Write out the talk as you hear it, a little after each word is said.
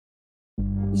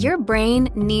Your brain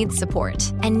needs support,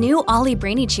 and new Ollie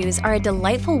Brainy Chews are a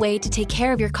delightful way to take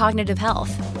care of your cognitive health.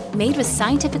 Made with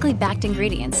scientifically backed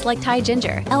ingredients like Thai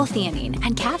ginger, L-theanine,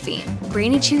 and caffeine,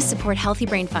 Brainy Chews support healthy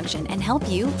brain function and help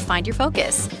you find your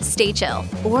focus, stay chill,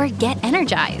 or get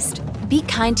energized. Be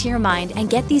kind to your mind and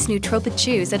get these nootropic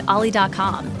chews at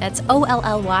ollie.com. That's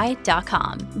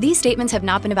OLLY.com. These statements have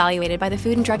not been evaluated by the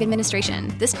Food and Drug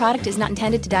Administration. This product is not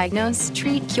intended to diagnose,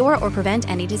 treat, cure, or prevent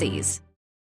any disease.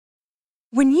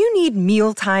 When you need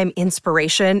mealtime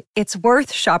inspiration, it's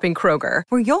worth shopping Kroger,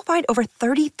 where you'll find over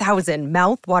 30,000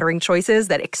 mouth-watering choices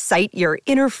that excite your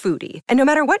inner foodie. And no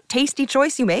matter what tasty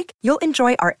choice you make, you'll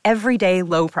enjoy our everyday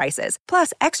low prices,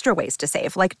 plus extra ways to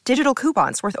save, like digital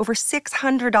coupons worth over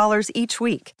 $600 each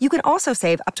week. You can also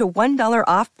save up to $1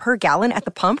 off per gallon at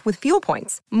the pump with fuel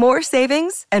points. More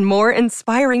savings and more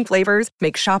inspiring flavors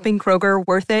make shopping Kroger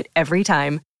worth it every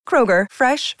time. Kroger,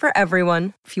 fresh for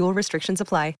everyone. Fuel restrictions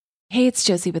apply. Hey, it's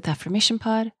Josie with Affirmation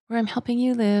Pod, where I'm helping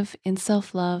you live in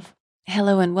self-love.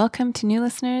 Hello and welcome to new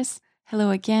listeners. Hello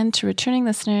again to returning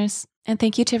listeners. And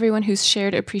thank you to everyone who's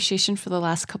shared appreciation for the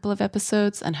last couple of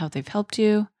episodes and how they've helped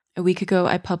you. A week ago,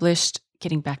 I published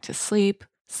Getting Back to Sleep.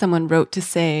 Someone wrote to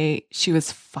say she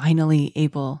was finally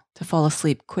able to fall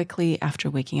asleep quickly after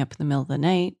waking up in the middle of the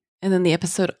night. And then the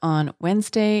episode on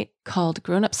Wednesday called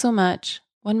Grown Up So Much.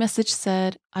 One message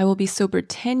said, I will be sober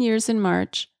 10 years in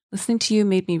March. Listening to you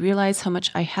made me realize how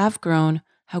much I have grown,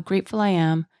 how grateful I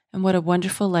am, and what a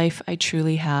wonderful life I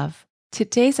truly have.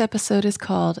 Today's episode is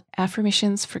called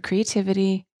Affirmations for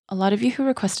Creativity. A lot of you who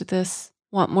requested this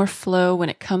want more flow when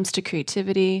it comes to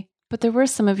creativity, but there were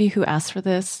some of you who asked for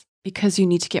this because you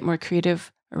need to get more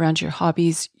creative around your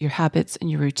hobbies, your habits,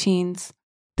 and your routines.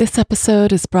 This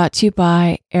episode is brought to you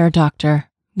by Air Doctor.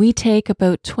 We take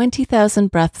about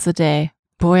 20,000 breaths a day.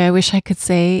 Boy, I wish I could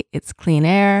say it's clean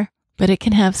air, but it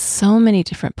can have so many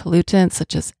different pollutants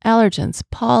such as allergens,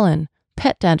 pollen,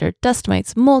 pet dander, dust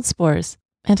mites, mold spores.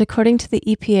 And according to the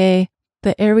EPA,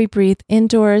 the air we breathe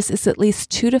indoors is at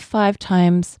least 2 to 5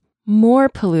 times more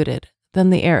polluted than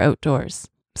the air outdoors.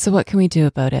 So what can we do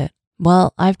about it?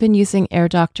 Well, I've been using Air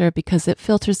Doctor because it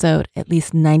filters out at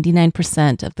least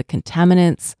 99% of the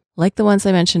contaminants, like the ones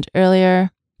I mentioned earlier,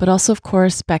 but also, of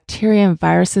course, bacteria and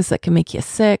viruses that can make you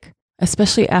sick.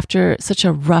 Especially after such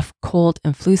a rough cold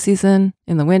and flu season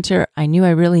in the winter, I knew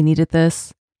I really needed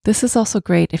this. This is also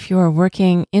great if you are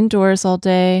working indoors all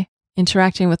day,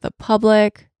 interacting with the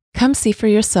public. Come see for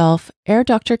yourself. Air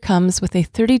Doctor comes with a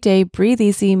 30-day breathe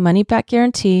easy money-back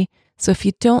guarantee. So if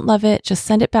you don't love it, just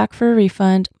send it back for a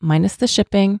refund, minus the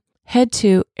shipping. Head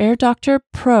to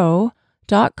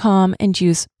airdoctorpro.com and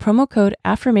use promo code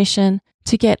AFFIRMATION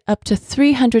to get up to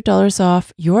 $300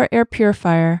 off your air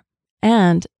purifier.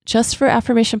 And just for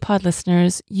Affirmation Pod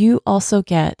listeners, you also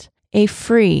get a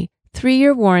free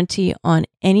 3-year warranty on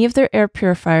any of their air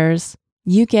purifiers.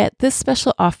 You get this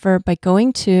special offer by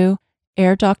going to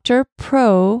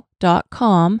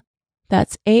airdoctorpro.com.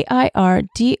 That's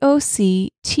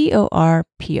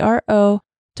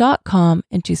airdoctorpro.com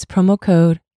and use promo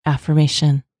code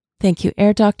AFFIRMATION. Thank you,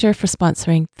 Air Doctor, for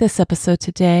sponsoring this episode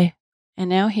today. And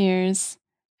now here's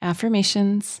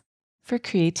Affirmations for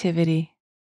Creativity.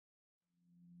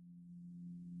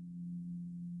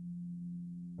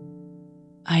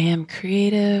 I am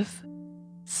creative,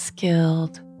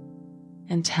 skilled,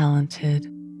 and talented.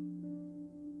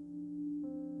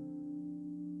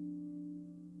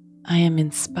 I am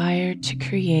inspired to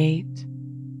create.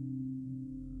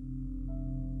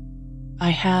 I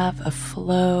have a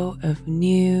flow of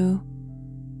new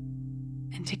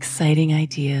and exciting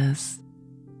ideas.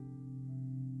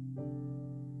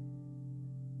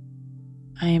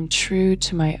 I am true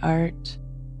to my art.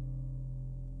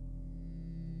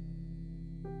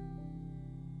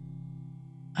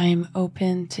 I am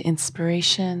open to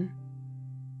inspiration.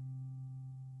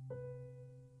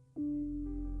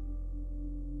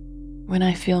 When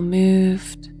I feel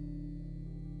moved,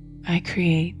 I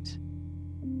create.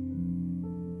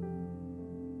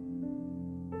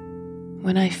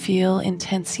 When I feel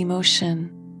intense emotion,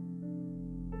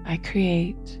 I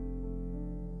create.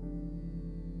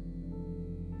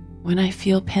 When I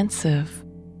feel pensive,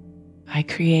 I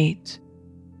create.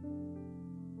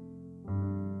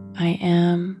 I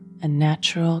am a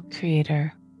natural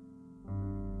creator.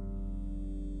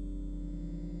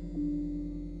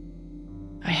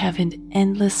 I have an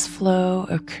endless flow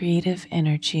of creative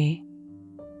energy.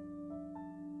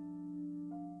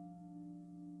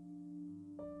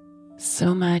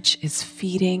 So much is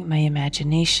feeding my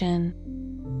imagination.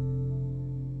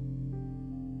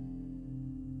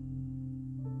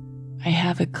 I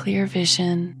have a clear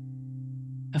vision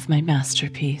of my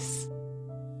masterpiece.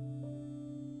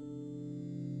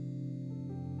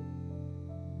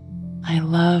 I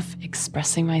love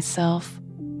expressing myself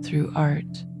through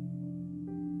art.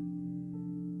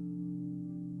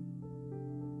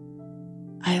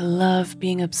 I love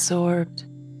being absorbed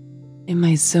in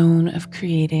my zone of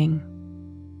creating.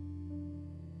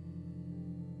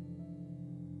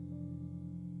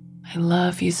 I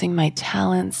love using my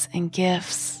talents and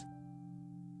gifts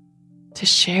to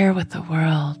share with the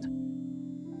world.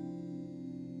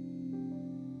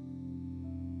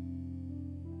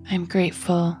 I'm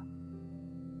grateful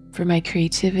for my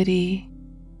creativity.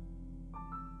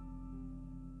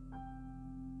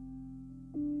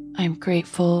 I'm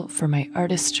grateful for my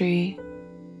artistry.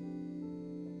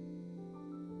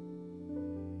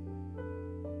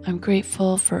 I'm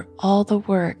grateful for all the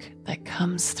work that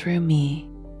comes through me.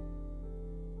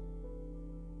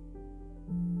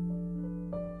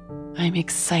 I'm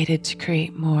excited to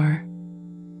create more.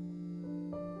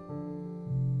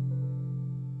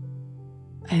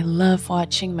 I love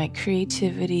watching my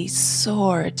creativity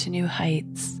soar to new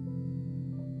heights.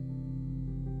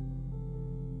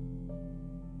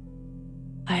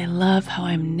 I love how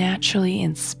I'm naturally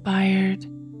inspired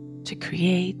to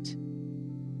create.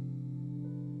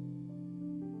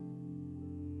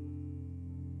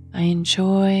 I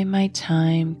enjoy my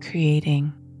time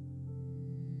creating.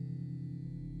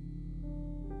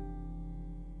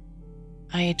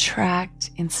 I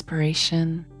attract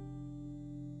inspiration.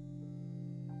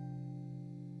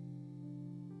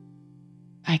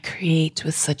 I create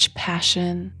with such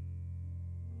passion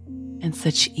and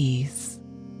such ease.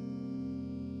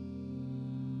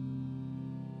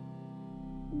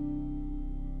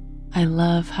 I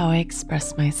love how I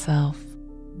express myself.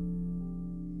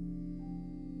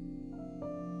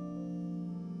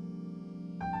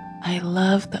 I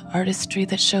love the artistry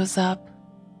that shows up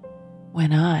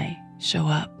when I show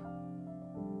up.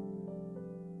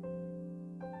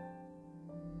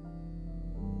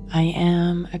 I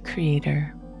am a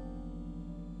creator.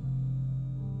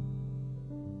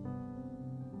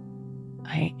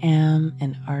 I am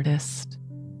an artist.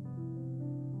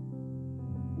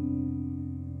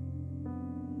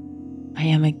 I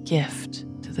am a gift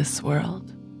to this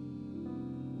world.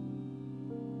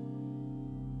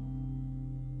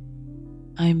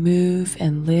 I move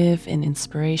and live in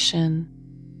inspiration.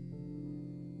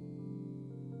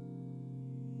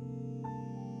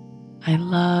 I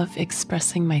love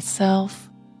expressing myself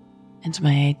and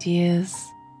my ideas.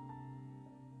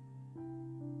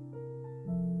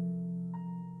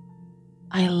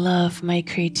 I love my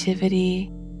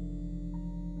creativity.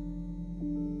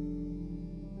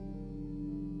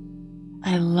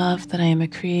 I love that I am a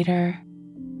creator.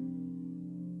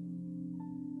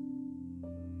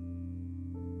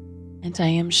 And I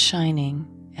am shining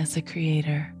as a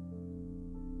creator.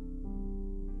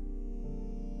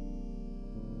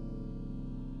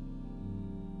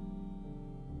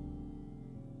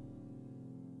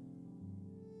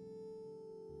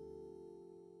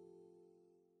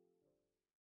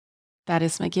 That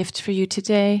is my gift for you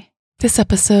today. This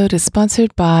episode is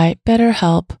sponsored by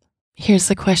BetterHelp. Here's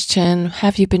the question: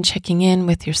 have you been checking in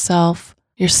with yourself,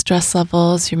 your stress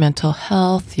levels, your mental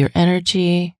health, your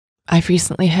energy? I've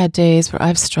recently had days where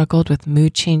I've struggled with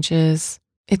mood changes.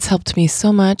 It's helped me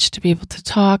so much to be able to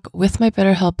talk with my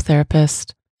BetterHelp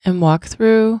therapist and walk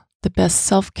through the best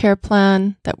self-care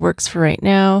plan that works for right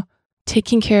now.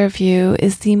 Taking care of you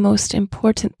is the most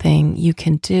important thing you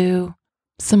can do.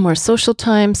 Some more social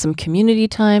time, some community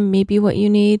time may be what you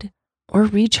need, or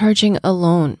recharging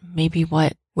alone may be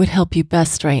what would help you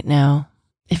best right now.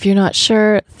 If you're not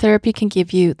sure, therapy can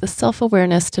give you the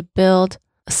self-awareness to build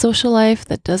a social life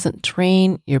that doesn't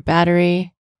drain your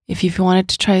battery. If you've wanted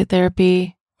to try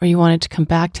therapy or you wanted to come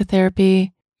back to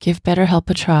therapy, give BetterHelp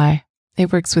a try.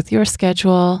 It works with your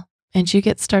schedule, and you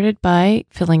get started by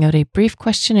filling out a brief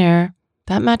questionnaire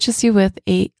that matches you with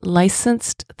a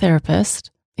licensed therapist.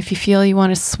 If you feel you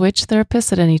want to switch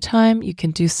therapists at any time, you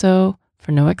can do so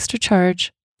for no extra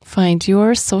charge. Find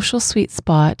your social sweet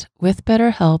spot with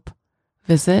BetterHelp.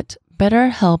 Visit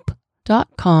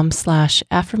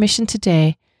betterhelp.com/affirmation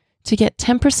today to get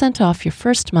 10% off your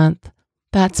first month.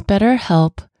 That's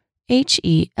BetterHelp,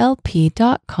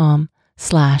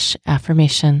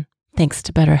 HELP.com/affirmation. Thanks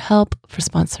to BetterHelp for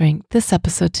sponsoring this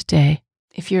episode today.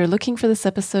 If you're looking for this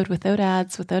episode without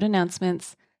ads, without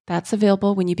announcements, that's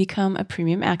available when you become a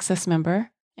Premium Access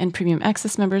member. And Premium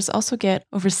Access members also get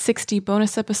over 60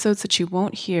 bonus episodes that you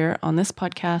won't hear on this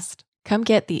podcast. Come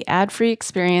get the ad-free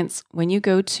experience when you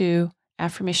go to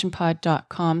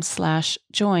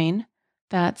affirmationpod.com/join.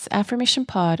 That's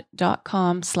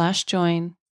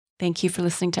affirmationpod.com/join. Thank you for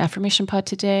listening to Affirmation Pod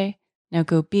today. Now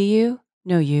go be you,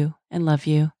 know you, and love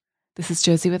you. This is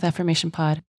Josie with Affirmation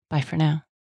Pod. Bye for now.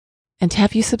 And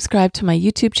have you subscribed to my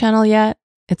YouTube channel yet?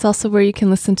 It's also where you can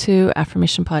listen to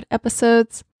Affirmation Pod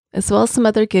episodes, as well as some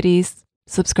other goodies.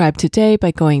 Subscribe today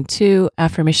by going to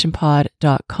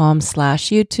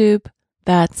affirmationpod.com/YouTube.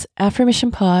 That's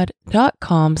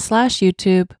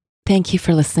affirmationpod.com/YouTube. Thank you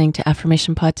for listening to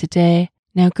Affirmation Pod today.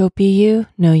 Now go be you,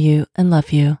 know you, and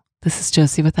love you. This is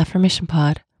Josie with Affirmation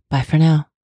Pod. Bye for now.